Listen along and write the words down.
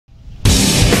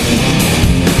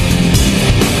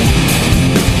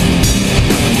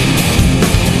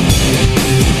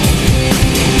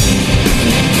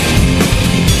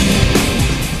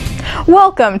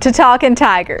Welcome to Talkin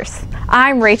Tigers.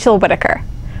 I'm Rachel Whittaker.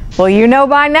 Well, you know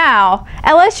by now,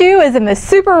 LSU is in the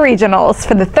Super Regionals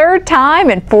for the third time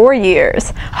in 4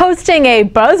 years, hosting a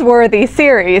buzzworthy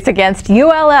series against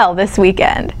ULL this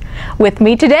weekend. With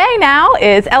me today now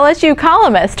is LSU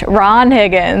columnist Ron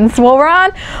Higgins. Well,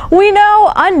 Ron, we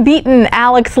know unbeaten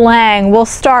Alex Lange will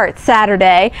start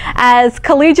Saturday as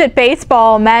Collegiate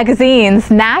Baseball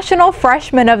Magazine's National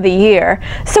Freshman of the Year.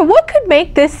 So what could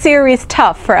make this series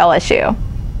tough for LSU?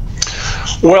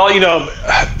 Well, you know,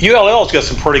 ULL's got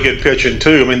some pretty good pitching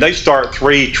too. I mean, they start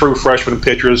 3 true freshman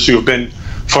pitchers who have been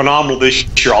phenomenal this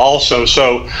year also.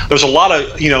 So there's a lot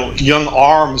of, young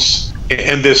arms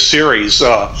in this series.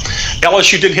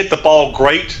 LSU didn't hit the ball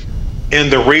great in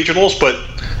the regionals, but,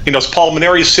 as Paul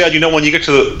Maneri said, when you get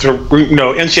to the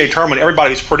NCAA tournament,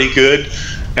 everybody's pretty good.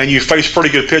 And you face pretty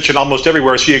good pitching almost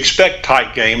everywhere, so you expect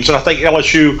tight games. And I think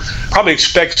LSU probably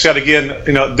expects that again,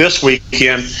 this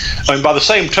weekend. And by the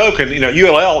same token,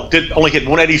 ULL did only hit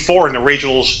 184 in the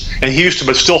regionals in Houston,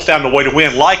 but still found a way to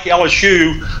win, like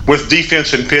LSU, with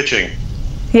defense and pitching.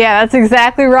 Yeah, that's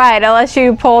exactly right.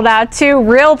 LSU pulled out 2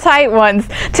 real tight ones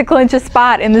to clinch a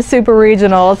spot in the Super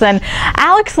Regionals. And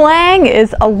Alex Lange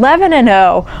is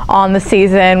 11-0 on the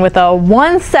season with a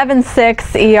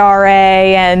 1.76 ERA,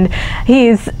 and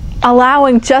he's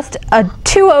allowing just a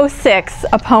 2.06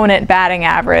 opponent batting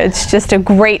average. Just a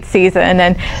great season.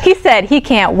 And he said he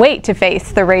can't wait to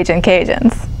face the Ragin'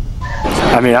 Cajuns.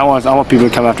 I mean, I want people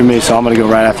to come after me, so I'm going to go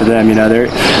right after them.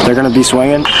 They're going to be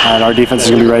swinging, and our defense is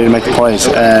going to be ready to make the plays,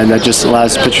 and that just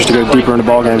allows pitchers to go deeper into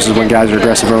ball games is when guys are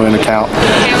aggressive early in the count.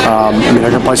 They're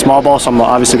going to play small ball, so I'm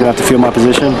obviously going to have to feel my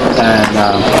position,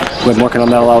 and we've been working on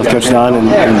that a lot with Coach Dunn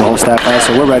and the whole staff has,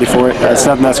 so we're ready for it. It's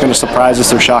nothing that's going to surprise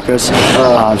us or shock us,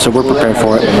 so we're prepared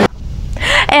for it.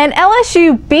 And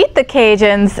LSU beat the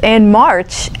Cajuns in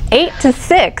March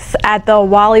 8-6 at the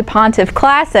Wally Pontiff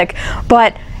Classic,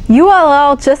 but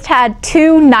ULL just had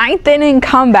 2 ninth-inning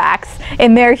comebacks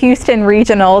in their Houston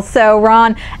regionals. So,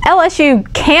 Ron, LSU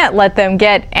can't let them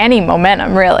get any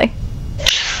momentum, really.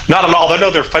 Not at all. They know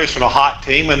they're facing a hot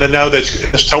team, and they know that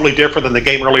it's totally different than the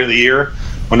game earlier in the year,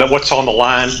 when what's on the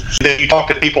line. And then you talk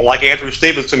to people like Andrew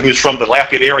Stevenson, who's from the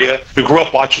Lafayette area, who grew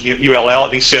up watching ULL,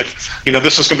 and he said,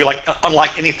 this is going to be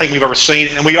unlike anything we've ever seen.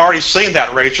 And we already seen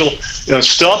that, Rachel.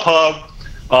 StubHub.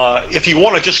 If you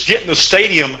want to just get in the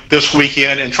stadium this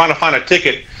weekend and trying to find a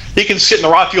ticket, you can sit in the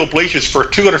right field bleachers for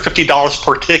 $250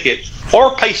 per ticket,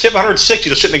 or pay $760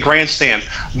 to sit in the grandstand.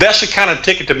 That's the kind of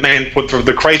ticket demand for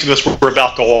the craziness we're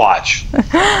about to watch.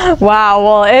 Wow,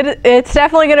 well, it's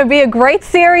definitely going to be a great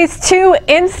series. 2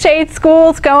 in-state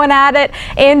schools going at it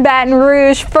in Baton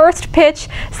Rouge. First pitch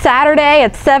Saturday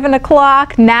at 7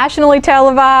 o'clock, nationally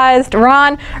televised.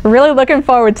 Ron, really looking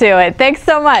forward to it. Thanks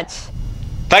so much.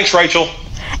 Thanks, Rachel.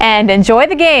 And enjoy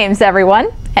the games, everyone,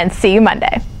 and see you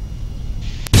Monday.